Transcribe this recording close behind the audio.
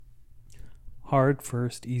Hard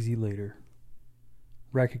first, easy later.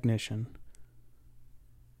 Recognition.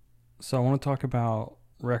 So I want to talk about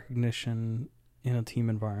recognition in a team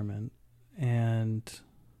environment. And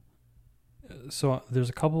so there's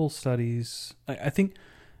a couple studies. I think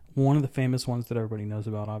one of the famous ones that everybody knows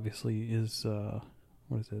about, obviously, is,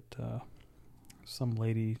 some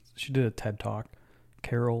lady, she did a TED Talk,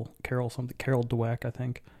 Carol Dweck, I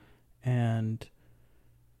think. And,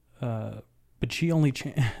 but she only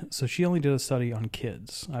did a study on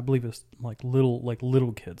kids. I believe it's like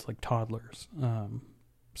little kids, like toddlers.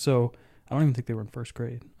 So I don't even think they were in first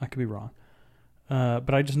grade. I could be wrong.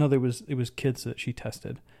 But I just know that it was kids that she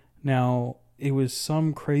tested. Now, it was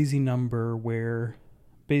some crazy number where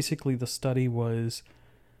basically the study was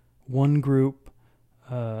one group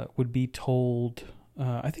would be told,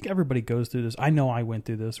 I think everybody goes through this. I know I went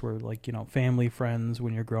through this where, like, you know, family, friends,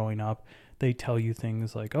 when you're growing up, they tell you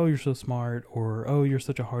things like, oh, you're so smart, or, oh, you're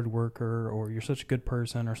such a hard worker, or you're such a good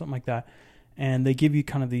person, or something like that. And they give you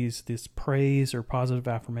kind of this praise or positive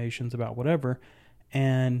affirmations about whatever.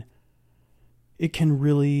 And it can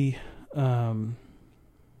really kind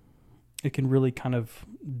of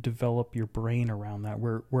develop your brain around that.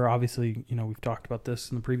 Where obviously, you know, we've talked about this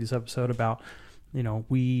in the previous episode about, you know,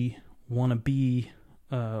 we want to be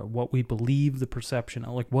what we believe the perception,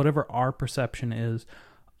 like whatever our perception is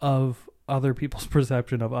of other people's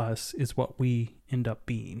perception of us is what we end up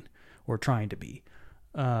being or trying to be.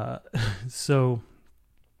 So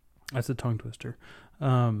that's a tongue twister.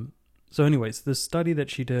 So anyways, this study that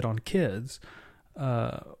she did on kids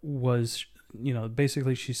was, you know,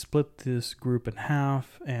 basically she split this group in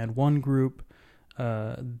half, and one group,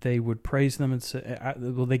 they would praise them and say,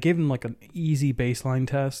 well, they gave them like an easy baseline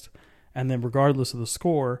test. And then regardless of the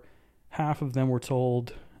score, half of them were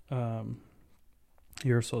told,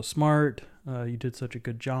 you're so smart. You did such a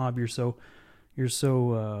good job. You're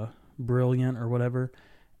so brilliant or whatever.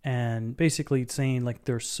 And basically saying like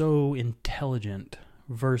they're so intelligent,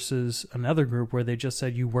 versus another group where they just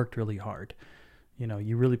said you worked really hard. You know,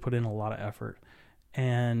 you really put in a lot of effort.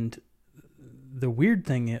 And the weird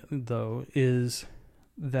thing, though, is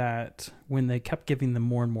that when they kept giving them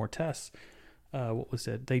more and more tests,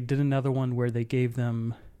 they did another one where they gave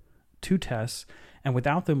them 2 tests, and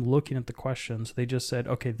without them looking at the questions, they just said,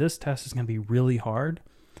 okay, this test is going to be really hard,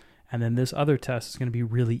 and then this other test is going to be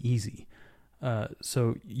really easy.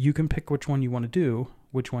 So you can pick which one you want to do.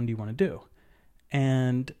 Which one do you want to do?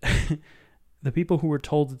 And the people who were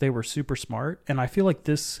told that they were super smart, and I feel like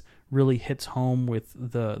this really hits home with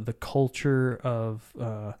the culture of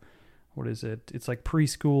it's like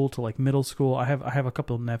preschool to like middle school. I have a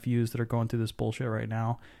couple of nephews that are going through this bullshit right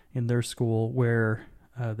now in their school where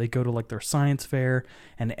they go to like their science fair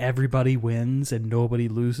and everybody wins and nobody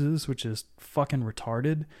loses, which is fucking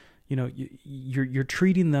retarded. You know, you're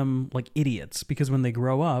treating them like idiots, because when they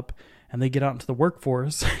grow up and they get out into the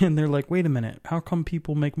workforce and they're like, wait a minute, how come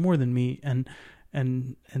people make more than me? And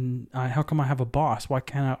how come I have a boss? Why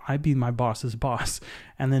can't I be my boss's boss?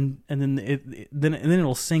 And then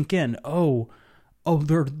it'll sink in. Oh,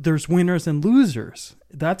 there's winners and losers.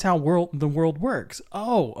 That's how the world works.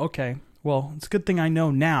 Oh, okay. Well, it's a good thing I know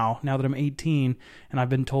now that I'm 18 and I've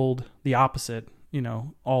been told the opposite, you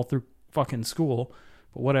know, all through fucking school.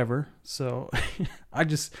 But whatever. So I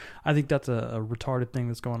think that's a retarded thing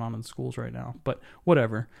that's going on in schools right now. But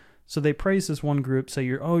whatever. So they praise this one group, say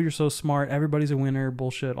you're so smart, everybody's a winner,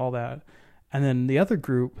 bullshit, all that. And then the other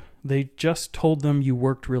group, they just told them you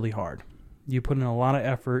worked really hard. You put in a lot of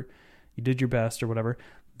effort, you did your best or whatever.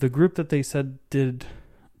 The group that they said did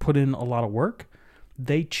put in a lot of work,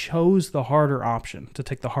 they chose the harder option to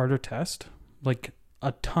take the harder test, like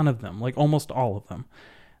a ton of them, like almost all of them.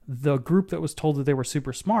 The group that was told that they were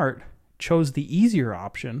super smart chose the easier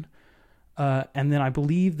option. And then I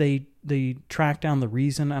believe they tracked down the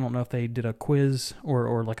reason. I don't know if they did a quiz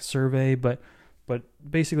or like a survey, but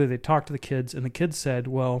basically they talked to the kids, and the kids said,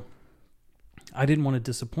 well, I didn't want to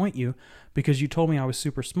disappoint you because you told me I was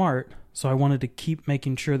super smart. So I wanted to keep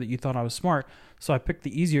making sure that you thought I was smart. So I picked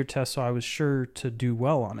the easier test so I was sure to do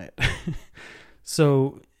well on it.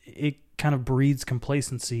 So it kind of breeds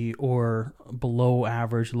complacency or below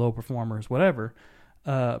average, low performers, whatever.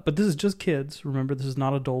 But this is just kids. Remember, this is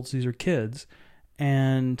not adults. These are kids.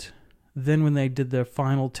 And then when they did their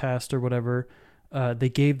final test or whatever, they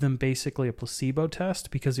gave them basically a placebo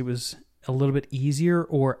test because it was a little bit easier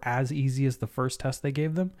or as easy as the first test they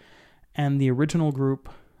gave them. And the original group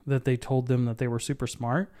that they told them that they were super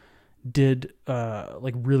smart did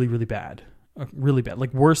like really, really bad. Really bad.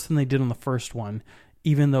 Like worse than they did on the first one,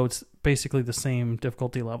 even though it's basically the same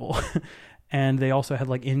difficulty level. And they also had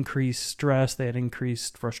like increased stress. They had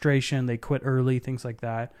increased frustration. They quit early, things like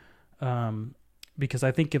that. because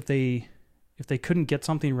I think if they couldn't get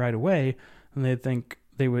something right away, then they'd think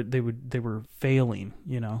they were failing,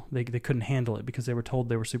 they couldn't handle it because they were told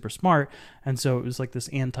they were super smart. And so it was like this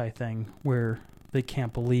anti thing where they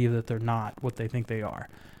can't believe that they're not what they think they are,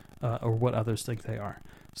 or what others think they are.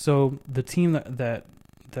 So the team that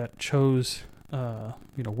chose,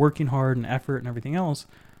 working hard and effort and everything else,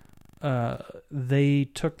 they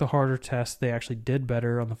took the harder test. They actually did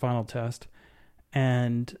better on the final test,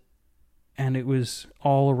 and it was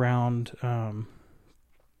all around.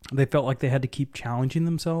 They felt like they had to keep challenging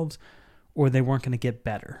themselves, or they weren't going to get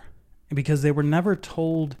better, because they were never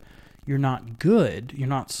told you're not good, you're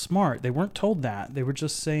not smart. They weren't told that. They were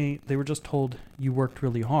just told you worked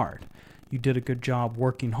really hard. You did a good job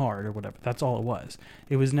working hard or whatever. That's all it was.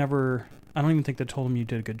 It was never, I don't even think they told them you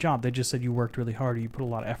did a good job. They just said you worked really hard or you put a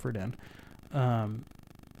lot of effort in,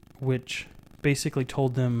 which basically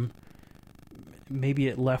told them maybe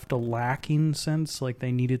it left a lacking sense, like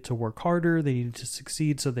they needed to work harder, they needed to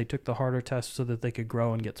succeed, so they took the harder test so that they could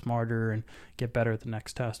grow and get smarter and get better at the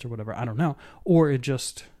next test or whatever. I don't know. Or it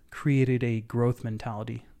just created a growth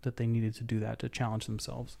mentality that they needed to do that to challenge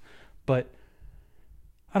themselves. But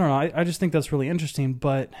I don't know. I just think that's really interesting.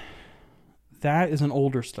 But that is an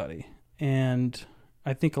older study, and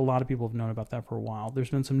I think a lot of people have known about that for a while. There's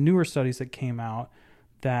been some newer studies that came out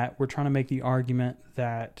that were trying to make the argument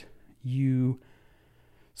that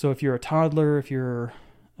so if you're a toddler, if you're,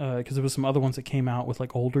 because there was some other ones that came out with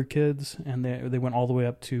like older kids, and they went all the way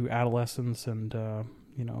up to adolescents and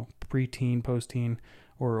preteen, post-teen,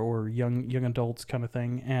 or young adults kind of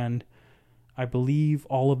thing. And I believe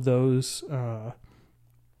all of those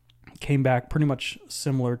came back pretty much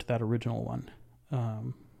similar to that original one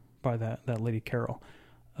by that lady Carol.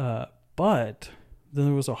 But then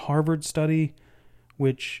there was a Harvard study,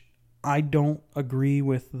 which I don't agree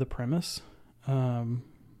with the premise.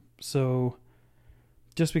 So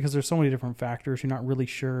just because there's so many different factors, you're not really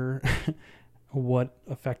sure what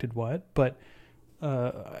affected what. But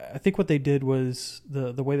I think what they did was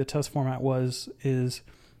the way the test format is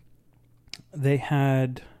they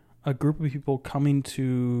had a group of people coming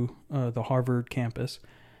to the Harvard campus,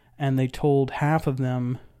 and they told half of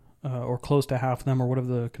them, or close to half of them, or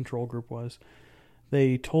whatever the control group was,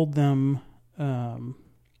 they told them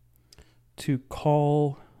to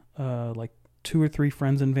call like 2 or 3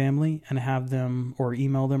 friends and family and have them, or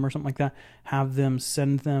email them or something like that, have them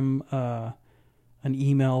send them an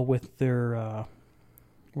email with their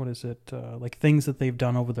like things that they've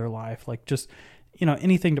done over their life, like just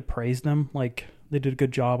anything to praise them, like they did a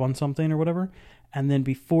good job on something or whatever. And then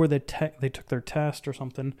before they took their test or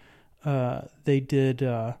something, they did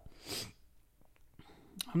I'm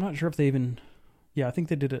not sure if they even, I think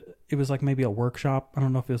they did it was like maybe a workshop. I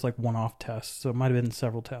don't know if it was like one-off tests, so it might have been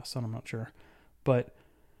several tests, I'm not sure. But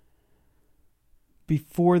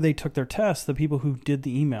before they took their test, the people who did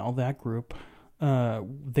the email, that group,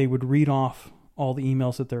 they would read off all the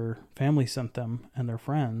emails that their family sent them and their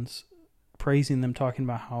friends, praising them, talking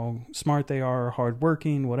about how smart they are,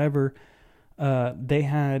 hardworking, whatever. They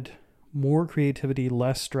had more creativity,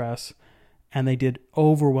 less stress, and they did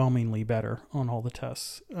overwhelmingly better on all the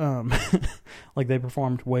tests. Like they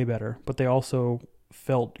performed way better, but they also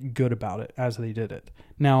felt good about it as they did it.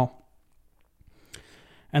 Now,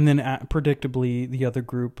 and then predictably, the other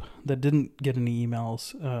group that didn't get any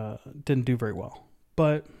emails didn't do very well.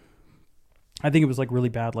 But I think it was like really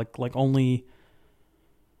bad. Like only.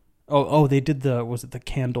 They did the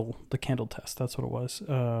candle test? That's what it was.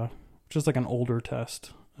 Just like an older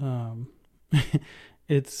test.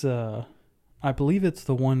 It's I believe it's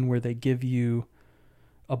the one where they give you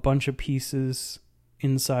a bunch of pieces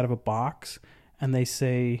inside of a box, and they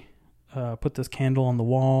say, put this candle on the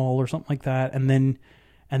wall or something like that, and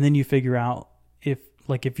then you figure out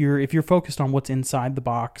if you're focused on what's inside the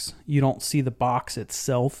box, you don't see the box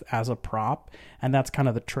itself as a prop, and that's kind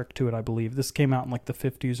of the trick to it, I believe. This came out in like the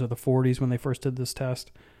 50s or the 40s when they first did this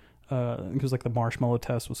test. It was like the marshmallow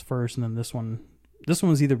test was first, and then this one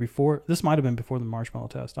was either before. This might have been before the marshmallow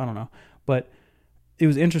test. I don't know, but it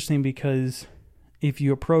was interesting because if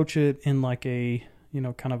you approach it in like a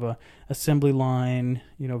kind of a assembly line,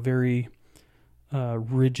 very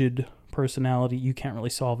rigid personality, you can't really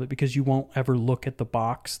solve it because you won't ever look at the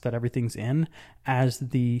box that everything's in as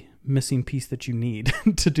the missing piece that you need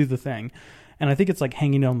to do the thing. And I think it's like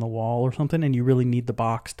hanging it on the wall or something, and you really need the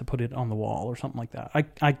box to put it on the wall or something like that.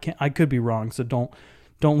 I could be wrong, so don't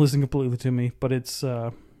listen completely to me, but it's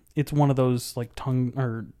one of those like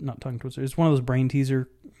not tongue twister. It's one of those brain teaser,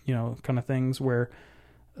 kind of things where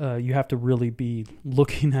you have to really be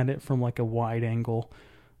looking at it from like a wide angle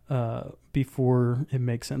before it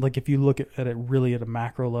makes sense. Like if you look at it really at a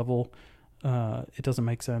macro level, it doesn't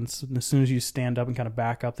make sense. And as soon as you stand up and kind of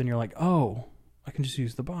back up, then you're like, oh, I can just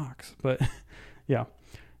use the box. But yeah.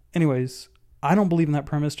 Anyways, I don't believe in that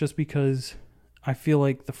premise just because I feel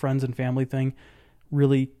like the friends and family thing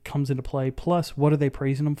really comes into play. Plus, what are they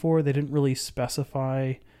praising them for? They didn't really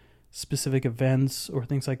specify specific events or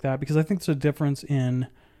things like that, because I think there's a difference in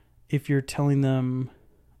if you're telling them,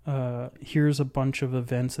 here's a bunch of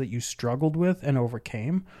events that you struggled with and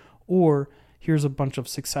overcame, or here's a bunch of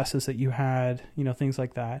successes that you had, things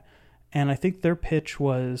like that. And I think their pitch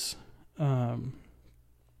was, and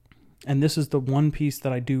this is the one piece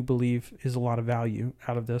that I do believe is a lot of value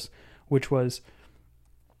out of this, which was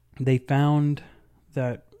they found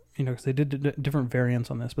that, because they did different variants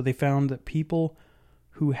on this, but they found that people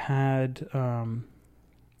who had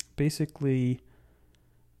basically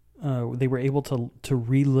they were able to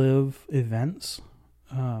relive events,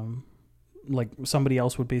 like somebody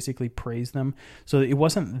else would basically praise them. So it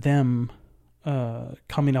wasn't them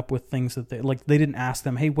coming up with things that they didn't ask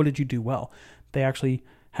them, hey, what did you do well? They actually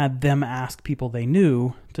had them ask people they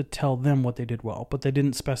knew to tell them what they did well, but they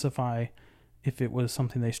didn't specify if it was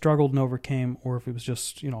something they struggled and overcame, or if it was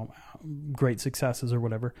just, great successes or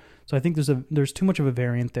whatever. So I think there's too much of a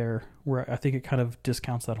variant there where I think it kind of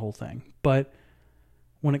discounts that whole thing. But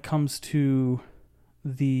when it comes to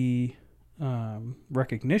the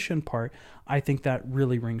recognition part, I think that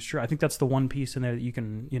really rings true. I think that's the one piece in there that you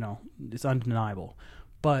can, it's undeniable.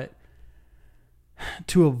 But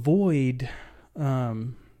to avoid,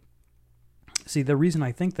 the reason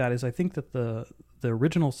I think that is I think that the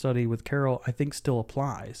original study with Carol, I think, still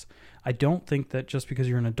applies. I don't think that just because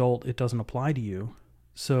you're an adult, it doesn't apply to you.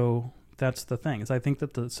 So that's the thing, is I think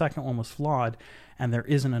that the second one was flawed and there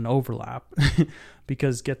isn't an overlap.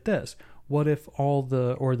 Because get this, what if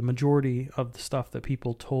the majority of the stuff that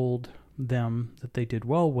people told them that they did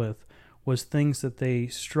well with was things that they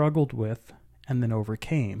struggled with and then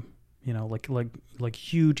overcame? Like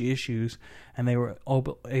huge issues, and they were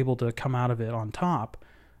able to come out of it on top.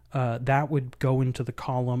 That would go into the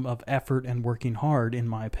column of effort and working hard, in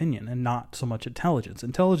my opinion, and not so much intelligence.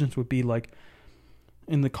 Intelligence would be like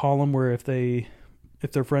in the column where if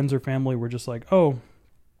their friends or family were just like, oh,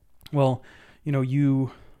 well,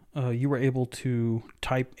 you were able to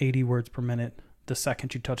type 80 words per minute the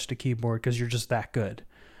second you touched a keyboard because you're just that good.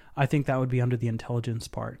 I think that would be under the intelligence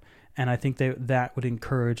part. And I think that would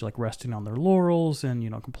encourage like resting on their laurels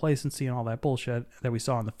and, complacency and all that bullshit that we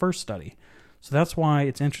saw in the first study. So that's why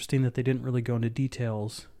it's interesting that they didn't really go into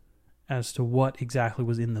details as to what exactly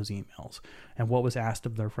was in those emails and what was asked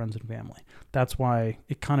of their friends and family. That's why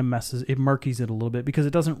it kind of murkies it a little bit, because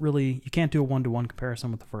you can't do a one-to-one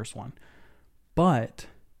comparison with the first one. But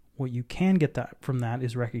what you can get from that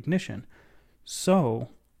is recognition. So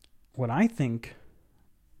what I think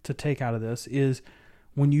to take out of this is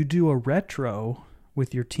when you do a retro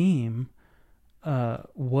with your team,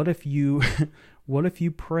 what if you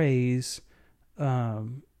praise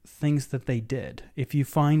things that they did? If you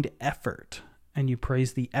find effort and you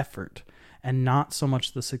praise the effort and not so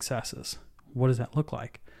much the successes, what does that look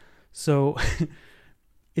like? So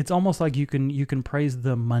it's almost like you can praise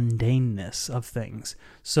the mundaneness of things.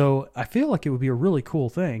 So I feel like it would be a really cool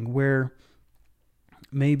thing where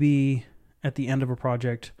maybe at the end of a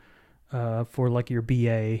project, for like your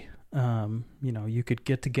BA, you could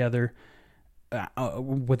get together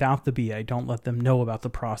without the BA. Don't let them know about the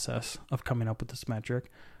process of coming up with this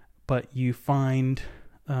metric, but you find,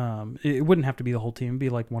 it wouldn't have to be the whole team, it'd be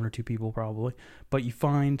like one or two people probably, but you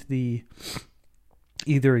find the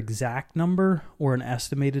either exact number or an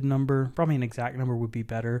estimated number. Probably an exact number would be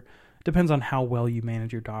better. Depends on how well you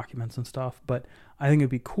manage your documents and stuff, but I think it'd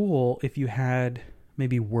be cool if you had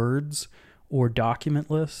maybe words or document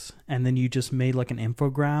lists, and then you just made like an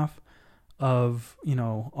infograph of,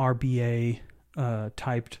 RBA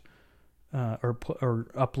typed or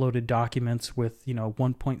uploaded documents with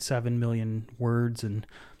 1.7 million words and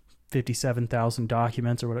 57,000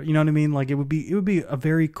 documents or whatever. You know what I mean? Like it would be a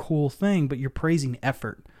very cool thing, but you're praising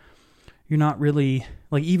effort. You're not really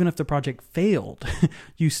like, even if the project failed,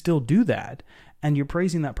 you still do that, and you're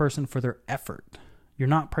praising that person for their effort. You're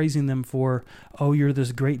not praising them for, oh, you're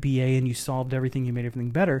this great BA and you solved everything, you made everything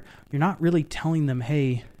better. You're not really telling them,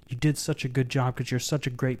 hey, you did such a good job because you're such a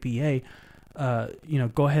great BA.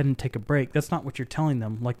 Go ahead and take a break. That's not what you're telling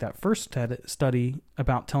them. Like that first study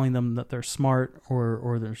about telling them that they're smart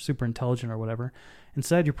or they're super intelligent or whatever.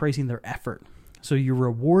 Instead, you're praising their effort. So you're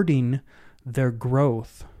rewarding their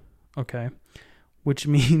growth, okay? Which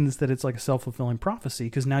means that it's like a self-fulfilling prophecy,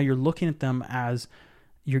 because now you're looking at them as,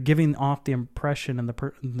 you're giving off the impression and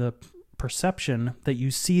the perception that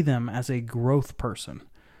you see them as a growth person.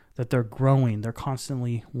 that they're growing. They're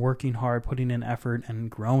constantly working hard, putting in effort, and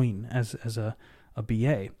growing as a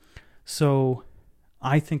BA. So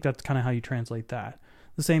I think that's kind of how you translate that.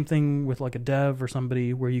 The same thing with like a dev or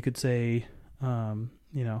somebody where you could say, I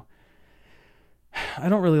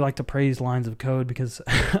don't really like to praise lines of code because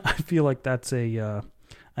I feel like that's an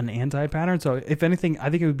anti-pattern. So if anything, I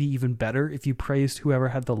think it would be even better if you praised whoever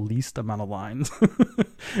had the least amount of lines,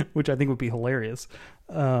 which I think would be hilarious.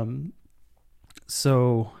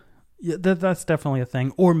 So yeah, that's definitely a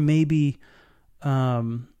thing. Or maybe PR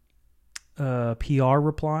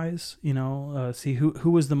replies, see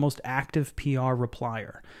who was the most active PR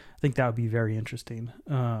replier. I think that would be very interesting.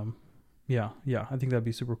 Yeah, I think that'd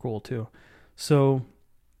be super cool too. So,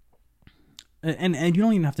 and you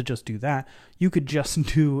don't even have to just do that. You could just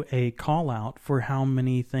do a call out for how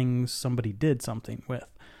many things somebody did something with,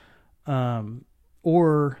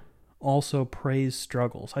 or also praise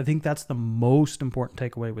struggles. I think that's the most important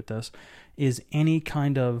takeaway with this is any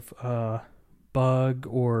kind of bug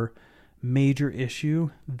or major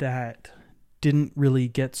issue that didn't really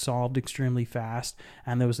get solved extremely fast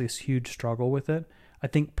and there was this huge struggle with it. I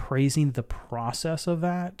think praising the process of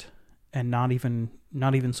that and not even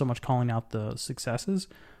so much calling out the successes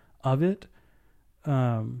of it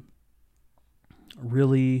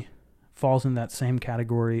really falls in that same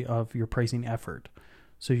category of you're praising effort.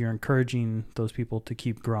 So you're encouraging those people to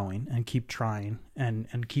keep growing and keep trying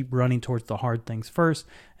and keep running towards the hard things first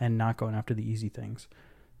and not going after the easy things.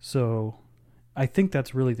 So I think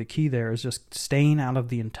that's really the key there is just staying out of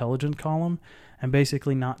the intelligent column and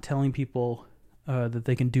basically not telling people that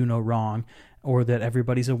they can do no wrong or that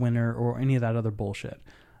everybody's a winner or any of that other bullshit.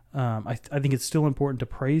 I think it's still important to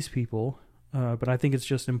praise people, but I think it's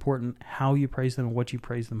just important how you praise them and what you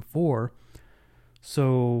praise them for.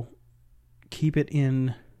 So keep it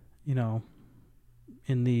in the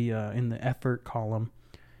effort column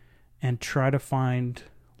and try to find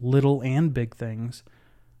little and big things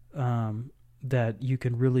that you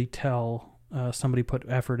can really tell somebody put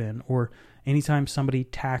effort in, or anytime somebody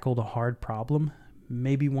tackled a hard problem,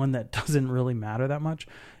 maybe one that doesn't really matter that much,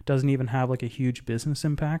 doesn't even have like a huge business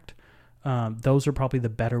impact. Those are probably the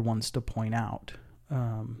better ones to point out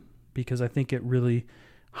because I think it really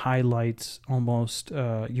highlights almost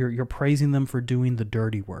you're praising them for doing the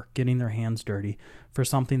dirty work, getting their hands dirty for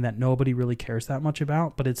something that nobody really cares that much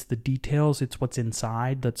about, but it's the details, it's what's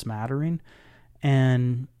inside that's mattering.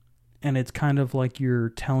 And it's kind of like you're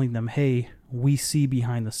telling them, hey, we see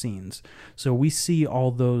behind the scenes. So we see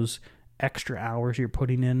all those extra hours you're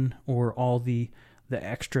putting in or all the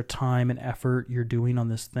extra time and effort you're doing on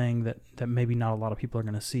this thing that maybe not a lot of people are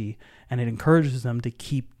going to see. And it encourages them to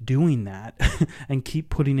keep doing that and keep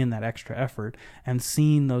putting in that extra effort and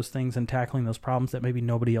seeing those things and tackling those problems that maybe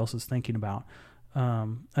nobody else is thinking about.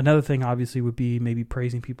 Another thing obviously would be maybe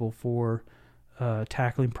praising people for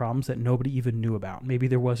tackling problems that nobody even knew about. Maybe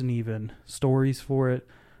there wasn't even stories for it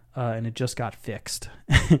and it just got fixed,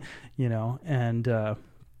 and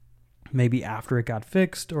maybe after it got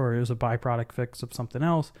fixed or it was a byproduct fix of something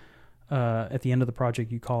else, at the end of the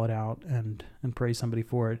project, you call it out and praise somebody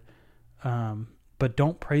for it. But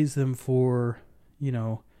don't praise them for,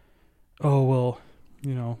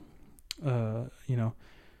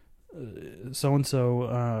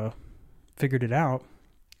 so-and-so figured it out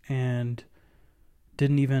and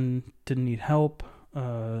didn't need help,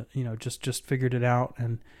 just figured it out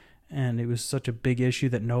and it was such a big issue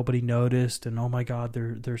that nobody noticed, and oh my God,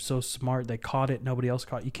 they're so smart, they caught it, nobody else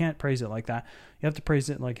caught it. You can't praise it like that. You have to praise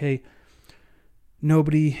it like, hey,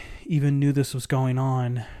 nobody even knew this was going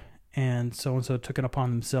on, and so took it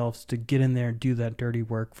upon themselves to get in there and do that dirty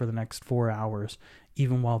work for the next 4 hours,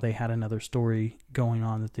 even while they had another story going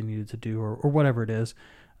on that they needed to do, or whatever it is,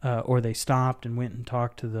 or they stopped and went and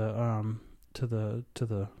talked to the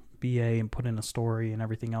BA and put in a story and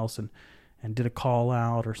everything else, and did a call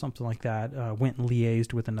out or something like that, went and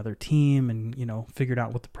liaised with another team and, figured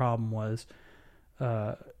out what the problem was.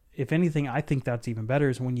 If anything, I think that's even better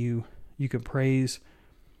is when you can praise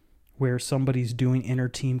where somebody's doing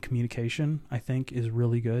inter-team communication, I think is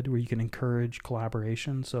really good, where you can encourage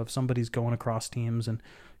collaboration. So if somebody's going across teams and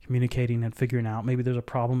communicating and figuring out maybe there's a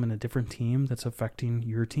problem in a different team that's affecting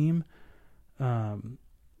your team,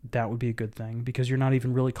 that would be a good thing because you're not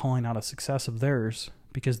even really calling out a success of theirs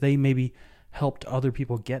because they maybe helped other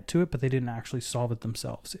people get to it, but they didn't actually solve it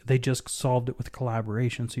themselves. They just solved it with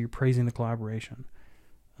collaboration. So you're praising the collaboration.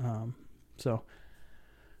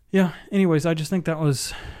 Anyways, I just think that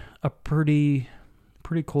was a pretty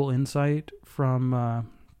cool insight from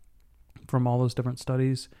all those different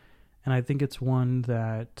studies. And I think it's one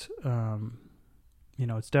that,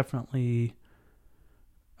 it's definitely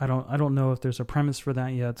I don't know if there's a premise for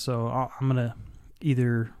that yet. So I'm going to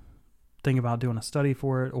either think about doing a study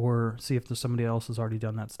for it or see if there's somebody else has already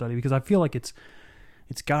done that study, because I feel like it's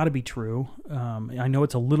got to be true. I know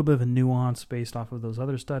it's a little bit of a nuance based off of those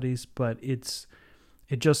other studies, but it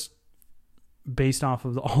just based off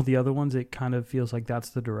of all the other ones, it kind of feels like that's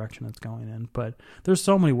the direction it's going in. But there's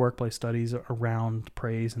so many workplace studies around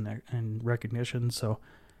praise and recognition, so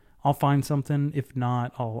I'll find something. If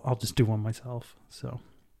not, I'll just do one myself. So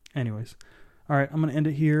anyways, all right, I'm going to end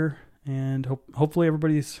it here, and hopefully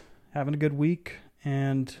everybody's having a good week,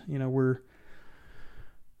 and we're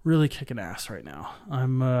really kicking ass right now.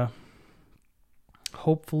 I'm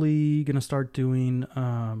hopefully going to start doing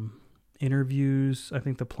interviews. I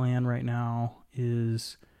think the plan right now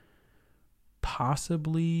is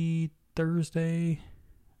possibly Thursday.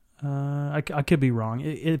 I could be wrong.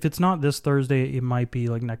 If it's not this Thursday, it might be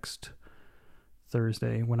like next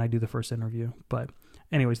Thursday when I do the first interview. But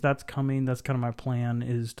anyways, that's coming. That's kind of my plan,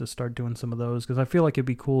 is to start doing some of those, because I feel like it'd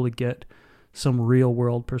be cool to get some real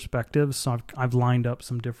world perspectives. So I've lined up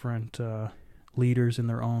some different leaders in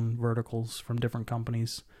their own verticals from different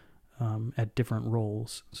companies at different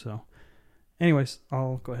roles. So anyways,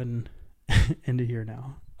 I'll go ahead and end it here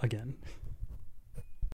now again.